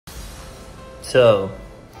So,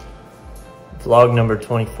 vlog number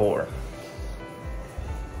 24.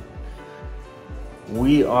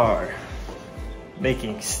 We are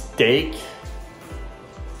making steak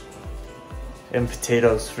and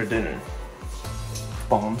potatoes for dinner.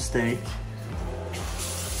 Bomb steak.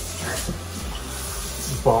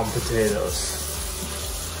 Bomb potatoes.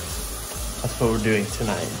 That's what we're doing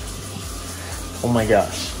tonight. Oh my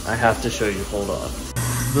gosh, I have to show you, hold on.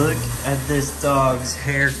 Look at this dog's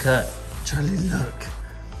haircut. Charlie, look.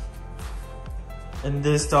 And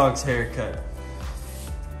this dog's haircut.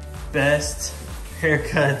 Best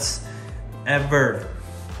haircuts ever.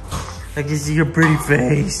 I can see your pretty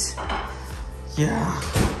face. Yeah,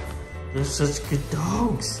 they're such good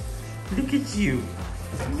dogs. Look at you.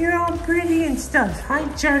 You're all pretty and stuff. Hi,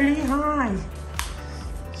 Charlie, hi.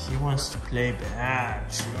 She wants to play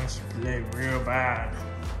bad. She wants to play real bad.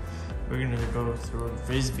 We're gonna go throw a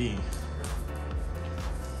frisbee.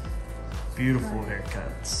 Beautiful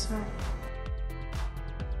haircuts.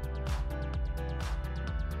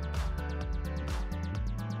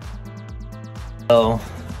 So,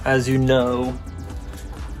 as you know,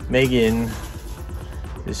 Megan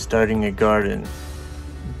is starting a garden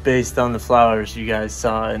based on the flowers you guys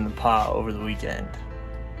saw in the pot over the weekend.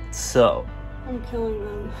 So, I'm killing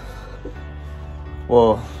them.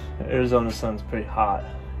 Well, Arizona sun's pretty hot.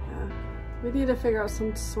 Yeah. We need to figure out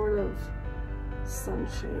some sort of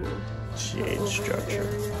sunshade. Shade structure.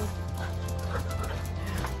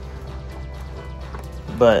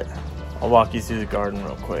 But I'll walk you through the garden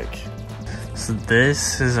real quick. So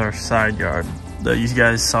this is our side yard that you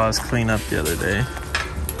guys saw us clean up the other day.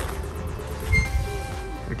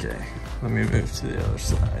 Okay, let me move to the other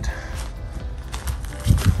side.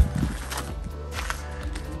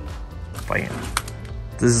 Bam.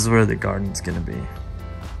 This is where the garden's gonna be.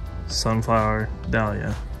 Sunflower,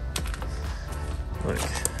 dahlia. Look,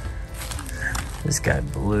 this guy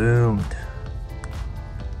bloomed.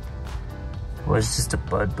 It was just a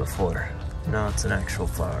bud before. Now it's an actual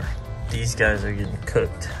flower. These guys are getting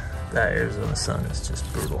cooked. That Arizona sun is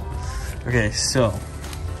just brutal. Okay, so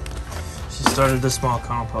she started a small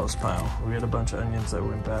compost pile. We got a bunch of onions that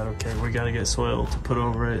went bad. Okay, we gotta get soil to put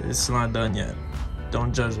over it. It's not done yet.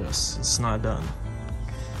 Don't judge us, it's not done.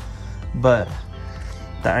 But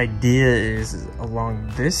the idea is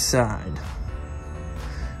along this side,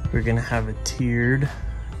 we're gonna have a tiered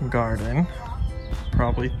garden,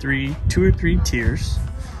 probably 2 or 3 tiers.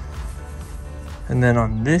 And then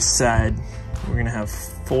on this side, we're gonna have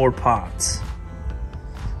 4 pots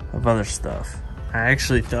of other stuff. I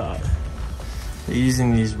actually thought that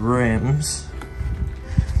using these rims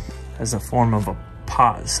as a form of a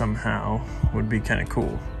pot somehow would be kind of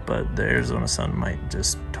cool, but the Arizona sun might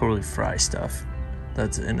just totally fry stuff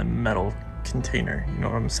that's in a metal container, you know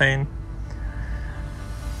what I'm saying?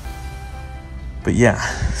 But yeah,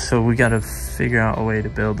 so we gotta figure out a way to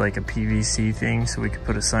build like a PVC thing so we could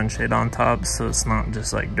put a sunshade on top so it's not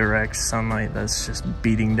just like direct sunlight that's just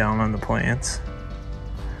beating down on the plants.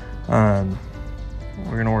 We're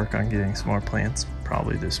gonna work on getting some more plants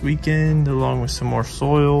probably this weekend, along with some more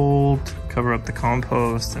soil to cover up the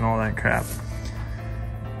compost and all that crap.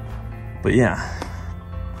 But yeah,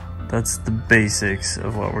 that's the basics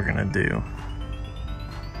of what we're gonna do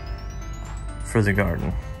for the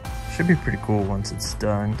garden. Should be pretty cool once it's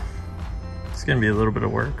done. It's gonna be a little bit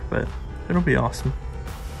of work, but it'll be awesome.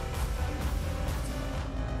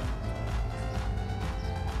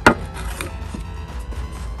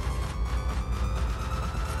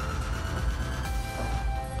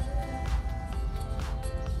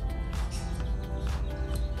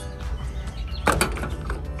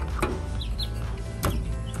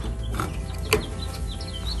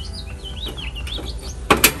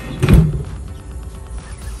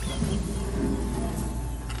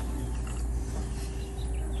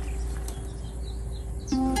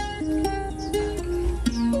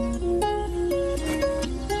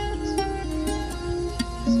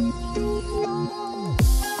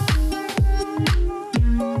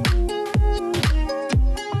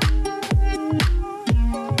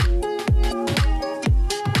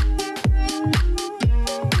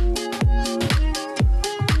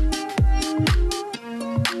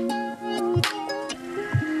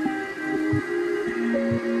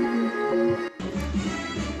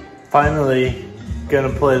 Finally, gonna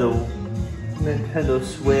play the Nintendo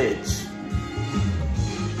Switch.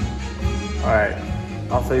 Alright,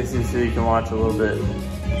 I'll face you so you can watch a little bit.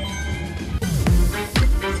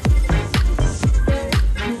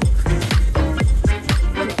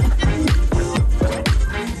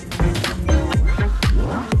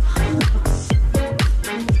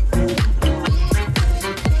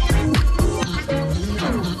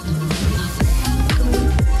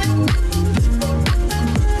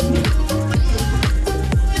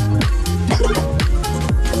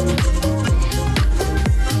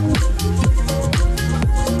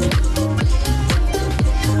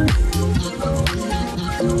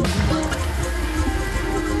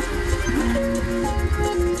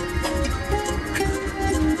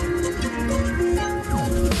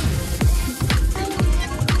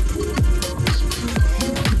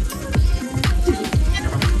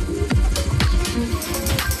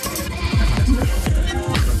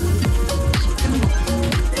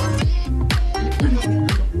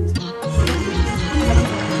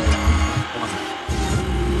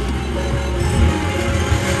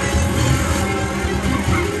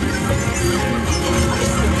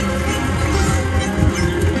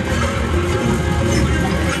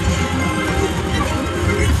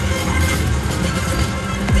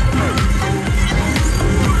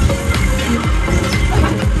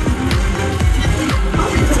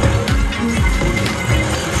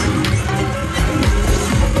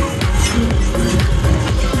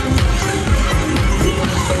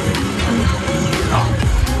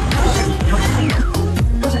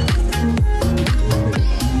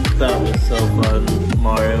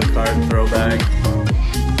 throwback.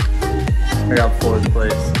 I got 4th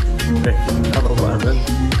place. Out of 11.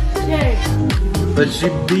 Yay! But she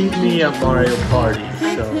beat me at Mario Party,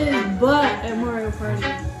 Kicked so. his butt at Mario Party.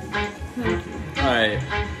 Thank you. Alright.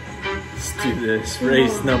 Let's do this.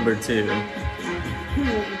 Race number 2.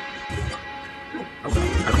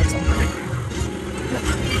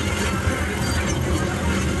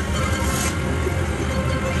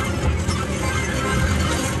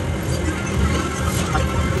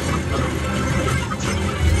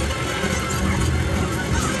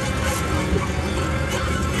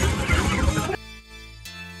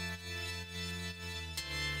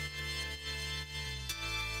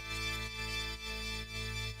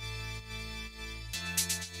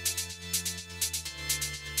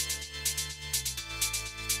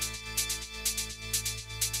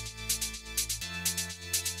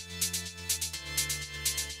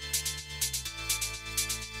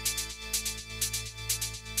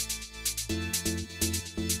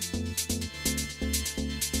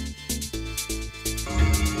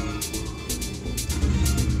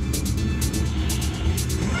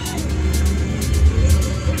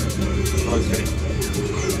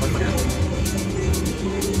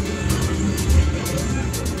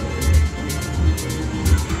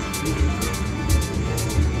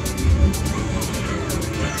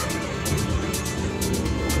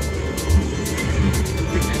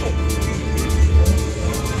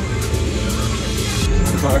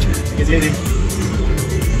 It's easy.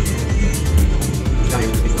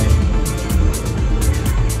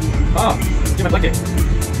 Oh, give my blanket.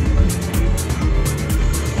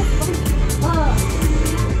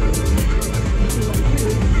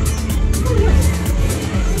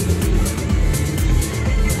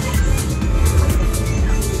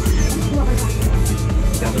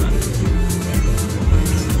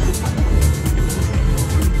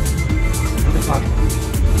 What the fuck?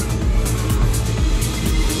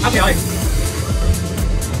 Okay, Alex.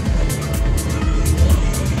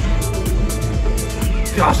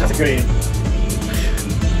 Gosh, that's a great aim.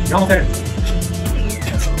 You're almost there.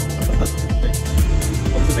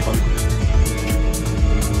 Oh, this is big fun.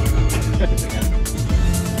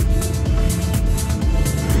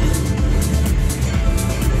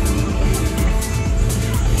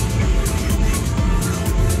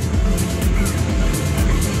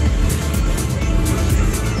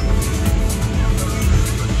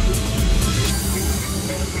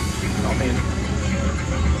 Oh man.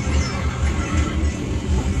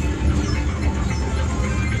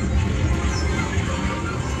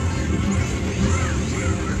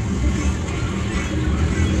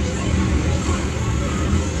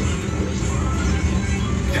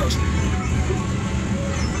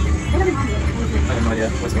 I have no idea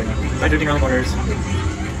what's going on. I'm drifting around the corners.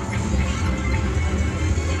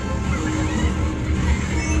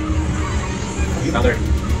 You out there.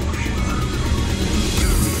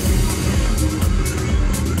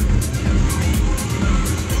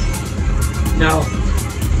 No.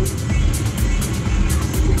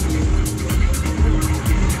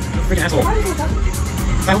 Freaking asshole. I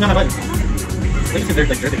hold down my button. I think they're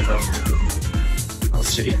like drifting and stuff. That was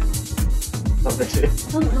shitty. That was like shitty.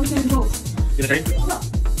 Don't get involved. You gonna train? No.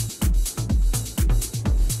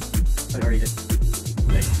 I already did.